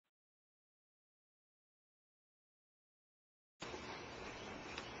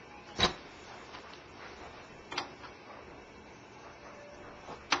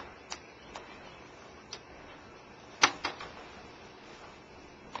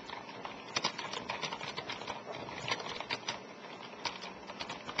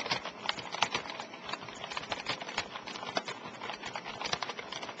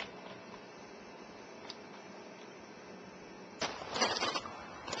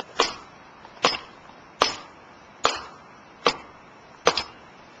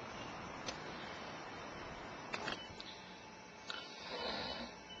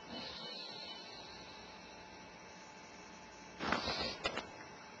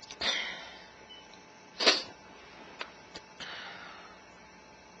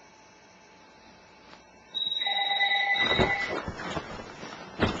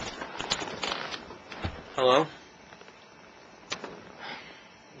Hello?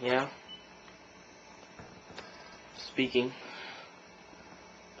 Yeah? Speaking.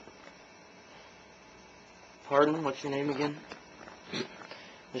 Pardon? What's your name again?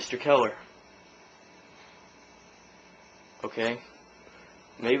 Mr. Keller. Okay.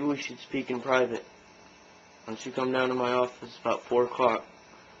 Maybe we should speak in private. Why don't you come down to my office about 4 o'clock?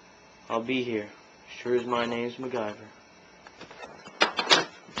 I'll be here. Sure as my name's MacGyver.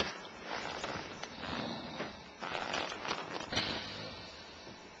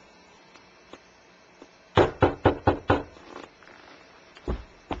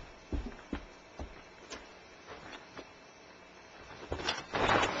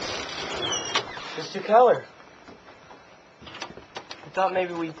 Mr. Keller, I thought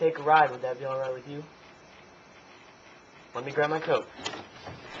maybe we'd take a ride. Would that be alright with you? Let me grab my coat.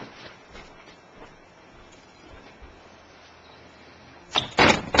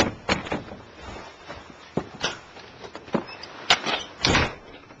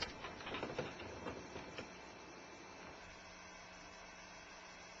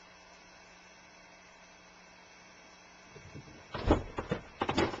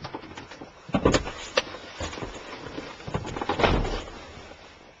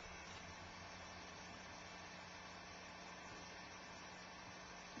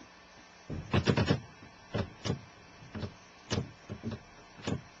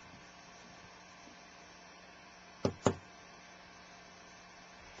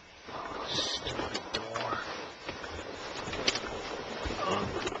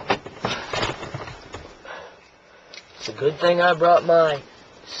 It's a good thing I brought my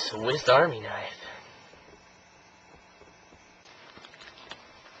Swiss Army knife.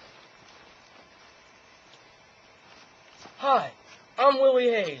 Hi, I'm Willie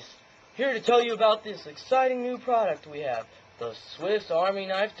Hayes, here to tell you about this exciting new product we have, the Swiss Army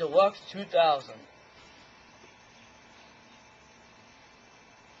Knife Deluxe 2000.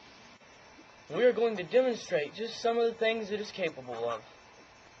 We are going to demonstrate just some of the things it is capable of.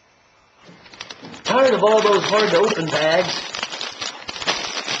 Tired of all those hard-to-open bags?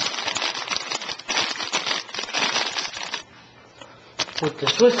 With the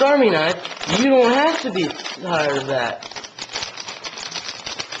Swiss Army knife, you don't have to be tired of that.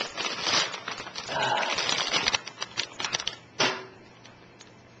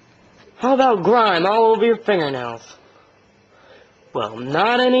 How about grime all over your fingernails? Well,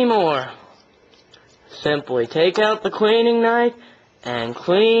 not anymore. Simply take out the cleaning knife and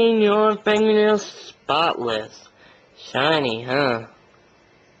clean your fingernails spotless. Shiny, huh?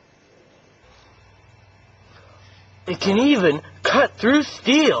 It can even cut through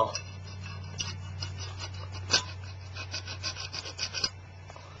steel.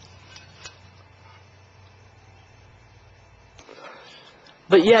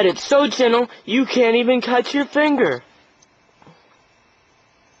 But yet it's so gentle, you can't even cut your finger.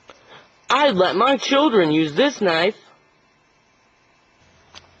 I'd let my children use this knife.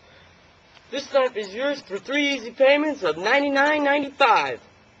 This knife is yours for 3 easy payments of $99.95.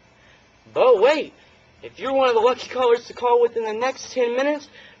 But wait, if you're one of the lucky callers to call within the next 10 minutes,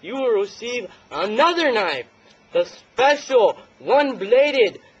 you will receive another knife, the special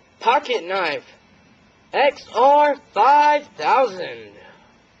one-bladed pocket knife, XR 5000.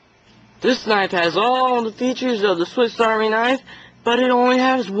 This knife has all the features of the Swiss Army knife, but it only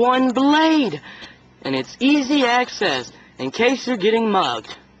has one blade, and it's easy access in case you're getting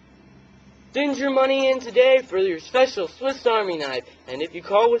mugged. Send your money in today for your special Swiss Army knife, and if you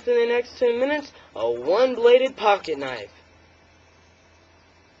call within the next 10 minutes, a one-bladed pocket knife.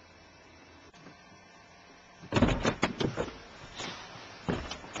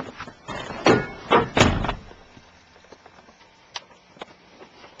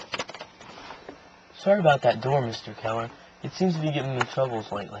 Sorry about that door, Mr. Keller. It seems to be getting me in troubles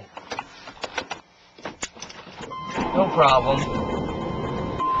lately. No problem.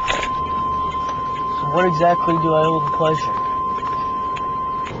 So what exactly do I owe the pleasure?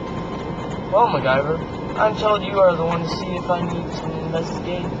 Well, MacGyver, I'm told you are the one to see if I need some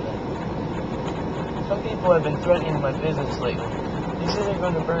investigating done. Some people have been threatening my business lately. They say they're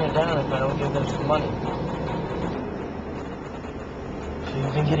going to burn it down if I don't give them some money. So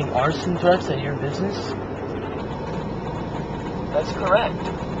you've been getting arson threats at your business? That's correct.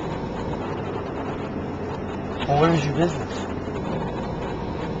 Well, where's your business?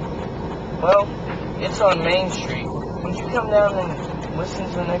 Well, it's on Main Street. Would you come down and listen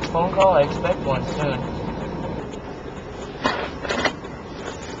to the next phone call? I expect one soon.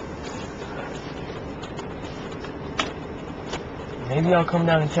 Maybe I'll come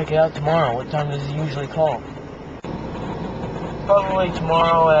down and check it out tomorrow. What time does he usually call? Probably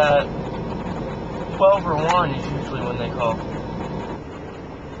tomorrow at 12 or 1 is usually when they call.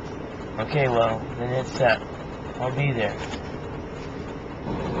 Okay, well, then it's set. I'll be there.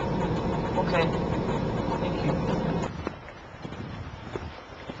 Okay. Thank you.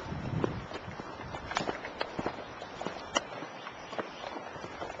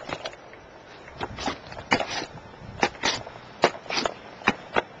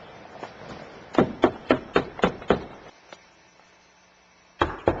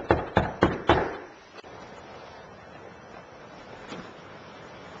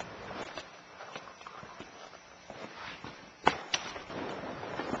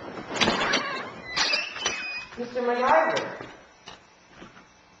 Mr. MacGyver,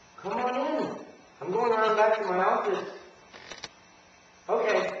 come on in. I'm going around back to my office.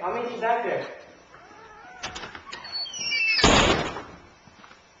 Okay, I'll meet you back there.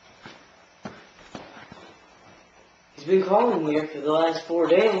 He's been calling here for the last 4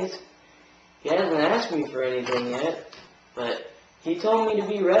 days. He hasn't asked me for anything yet, but he told me to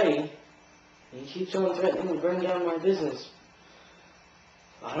be ready. He keeps on threatening to burn down my business.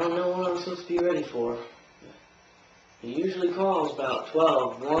 I don't know what I'm supposed to be ready for. He usually calls about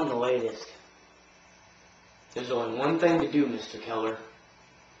 12, 1 the latest. There's only one thing to do, Mr. Keller.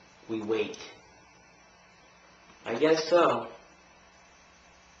 We wait. I guess so.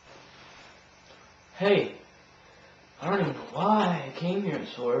 Hey, I don't even know why I came here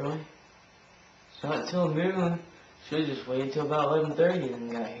so early. It's not till noon. Should've just waited till about 11:30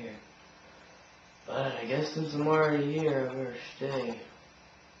 and got here. But I guess since I'm already here, I better stay.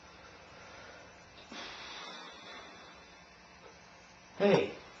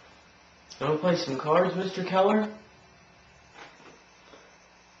 Hey, you wanna play some cards, Mr. Keller?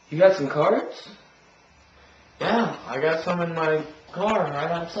 You got some cards? Yeah, I got some in my car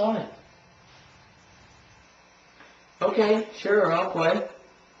right outside. Okay, sure, I'll play.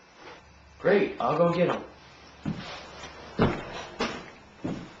 Great, I'll go get them.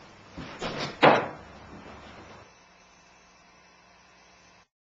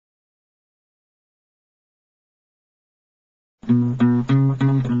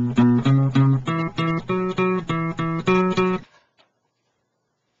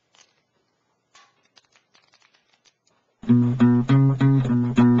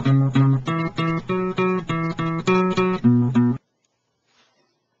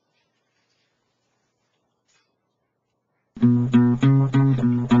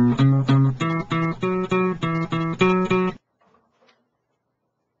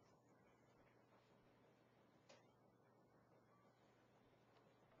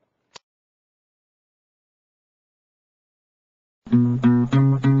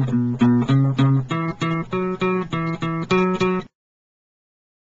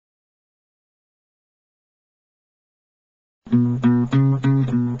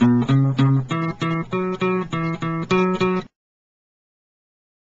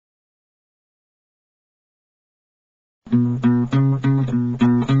 Mm-hmm.